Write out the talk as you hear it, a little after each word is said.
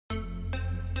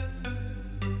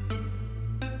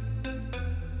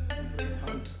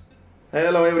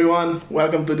Hello everyone,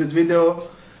 welcome to this video.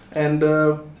 And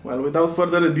well, without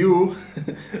further ado,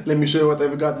 let me show you what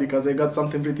I've got, because I got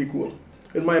something pretty cool,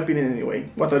 in my opinion anyway.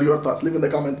 What are your thoughts? Leave in the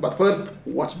comment, but first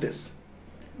watch this.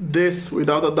 This,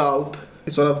 without a doubt,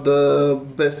 is one of the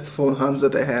best phone hunts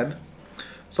that I had.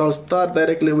 So I'll start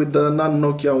directly with the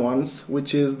non-Nokia ones,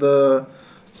 which is the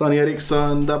Sony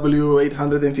Ericsson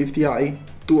W850i,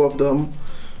 two of them.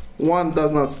 One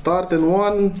does not start and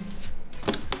one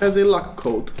has a lock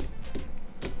code.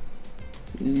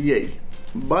 Yay.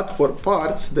 But for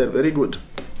parts, they're very good.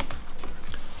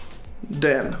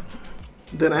 Then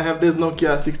I have this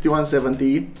Nokia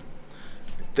 6170.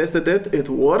 Tested it, it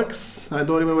works. I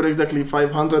don't remember exactly,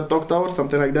 500 talk hours,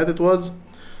 something like that it was.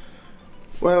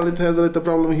 Well, it has a little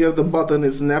problem here, the button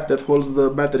is snapped that holds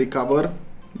the battery cover.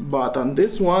 But on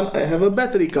this one, I have a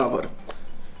battery cover.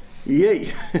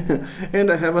 Yay!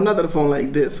 And I have another phone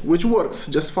like this, which works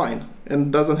just fine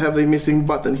and doesn't have a missing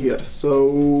button here.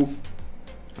 So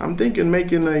I'm thinking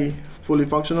making a fully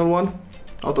functional one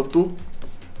out of two.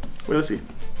 We'll see.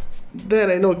 Then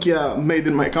a Nokia made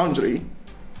in my country,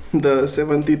 the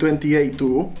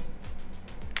 7020A2.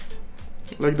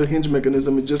 Like the hinge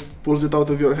mechanism, it just pulls it out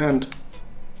of your hand.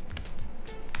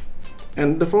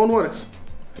 And the phone works.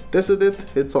 I tested it,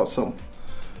 it's awesome.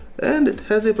 And it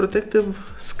has a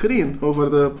protective screen over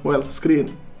the, well,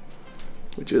 screen,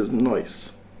 which is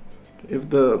nice. If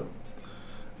the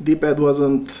D-pad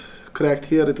wasn't cracked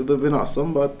here, it would have been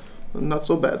awesome, but not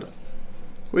so bad.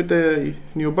 With a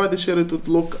new body shell, it would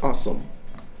look awesome.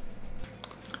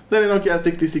 Then a Nokia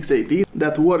 6680,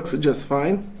 that works just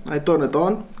fine. I turned it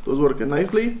on, it was working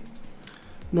nicely.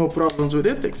 No problems with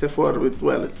it, except for with,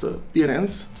 well, its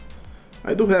appearance.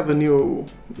 I do have a new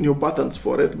buttons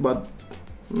for it, but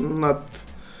not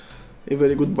a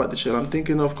very good body shell. I'm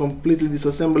thinking of completely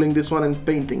disassembling this one and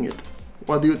painting it.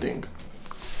 What do you think?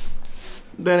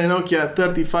 Then a Nokia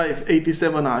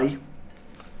 3587i.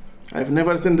 I've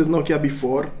never seen this Nokia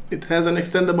before. It has an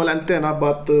extendable antenna,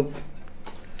 but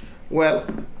well,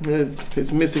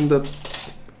 it's missing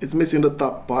the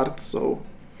top part, so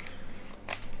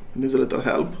it needs a little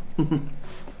help.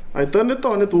 I turned it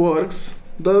on, it works.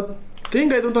 The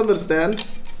thing I don't understand,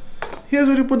 here's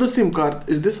where you put the SIM card.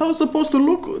 Is this how it's supposed to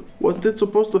look? Was it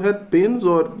supposed to have pins,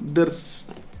 or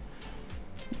there's...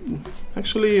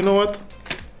 Actually, you know what?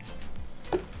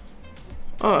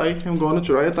 I am gonna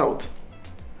try it out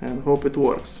and hope it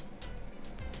works.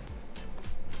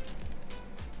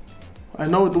 I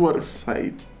know it works.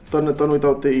 I turned it on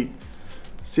without a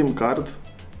SIM card.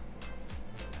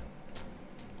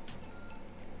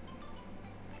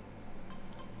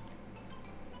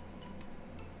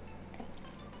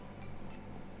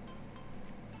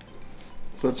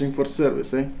 Searching for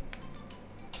service, eh?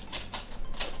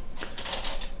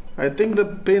 I think the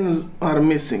pins are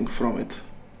missing from it.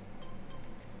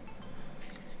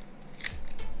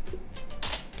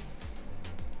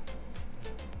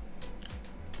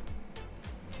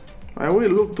 I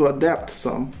will look to adapt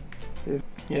some.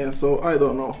 Yeah, so I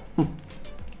don't know.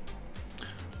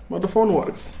 But the phone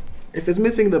works. If it's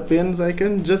missing the pins, I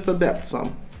can just adapt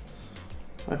some.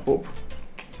 I hope.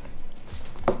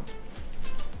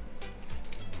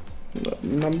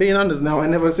 I'm being honest now, I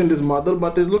never seen this model,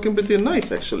 but it's looking pretty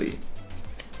nice actually.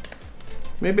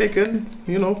 Maybe I can,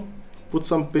 you know, put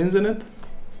some pins in it.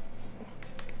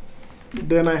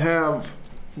 Then I have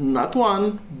not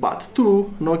one, but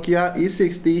two Nokia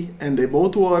E60, and they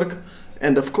both work.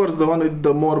 And of course the one with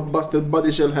the more busted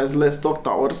body shell has less talk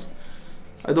towers.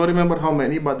 I don't remember how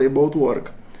many, but they both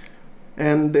work.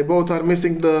 And they both are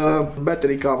missing the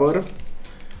battery cover.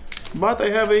 But I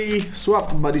have a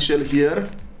swapped body shell here,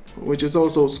 which is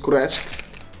also scratched,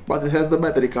 but it has the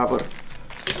battery cover.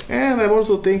 And I'm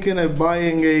also thinking of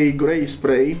buying a gray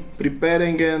spray,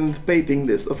 preparing and painting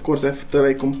this, of course after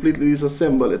I completely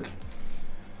disassemble it.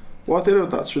 What are your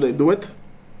thoughts? Should I do it?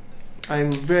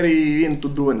 I'm very into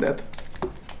doing that.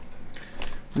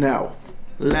 Now,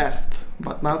 last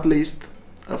but not least,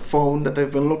 a phone that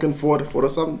I've been looking for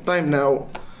some time now.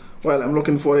 Well, I'm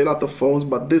looking for a lot of phones,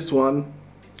 but this one.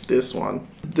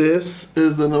 This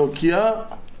is the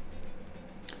Nokia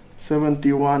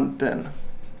 7110.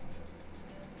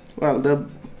 Well, the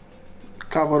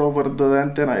cover over the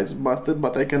antenna is busted,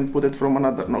 but I can put it from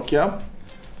another Nokia.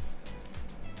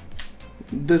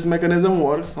 This mechanism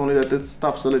works, only that it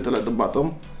stops a little at the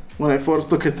bottom. When I first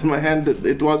took it in my hand,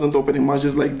 it wasn't opening much,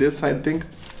 just like this, I think.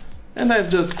 And I've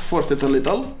just forced it a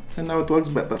little, and now it works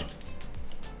better.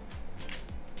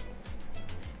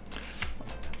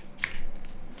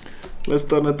 Let's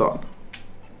turn it on.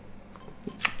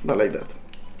 Not like that.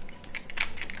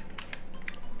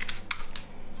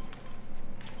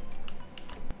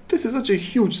 This is such a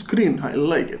huge screen, I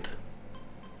like it.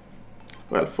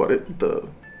 Well, for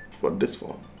this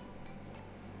phone.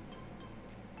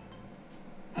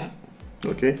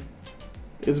 Okay.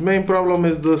 Its main problem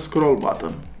is the scroll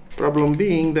button. Problem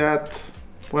being that,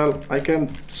 well, I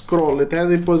can't scroll. It has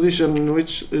a position in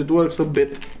which it works a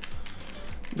bit,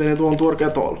 then it won't work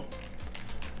at all.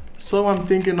 So I'm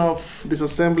thinking of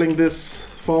disassembling this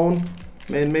phone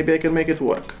and maybe I can make it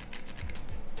work.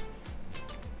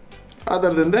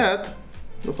 Other than that,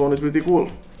 the phone is pretty cool.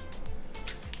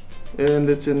 And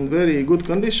it's in very good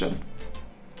condition.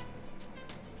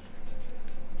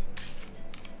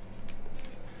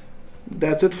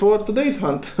 That's it for today's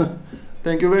hunt.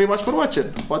 Thank you very much for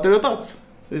watching. What are your thoughts?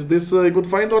 Is this a good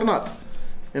find or not?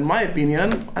 In my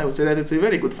opinion, I would say that it's a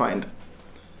very good find.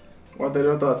 What are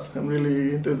your thoughts? I'm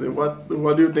really interested. What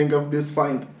do you think of this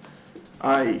find?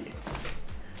 I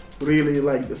really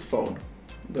like this phone.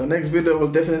 The next video will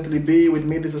definitely be with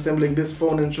me disassembling this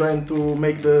phone and trying to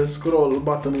make the scroll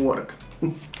button work.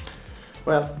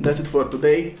 Well, that's it for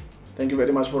today. Thank you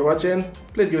very much for watching.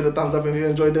 Please give it a thumbs up if you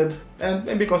enjoyed it, and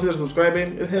maybe consider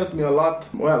subscribing. It helps me a lot.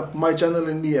 Well, my channel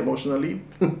and me emotionally.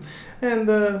 And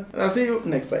I'll see you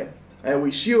next time. I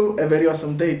wish you a very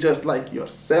awesome day just like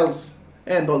yourselves,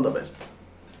 and all the best.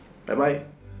 Bye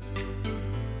bye.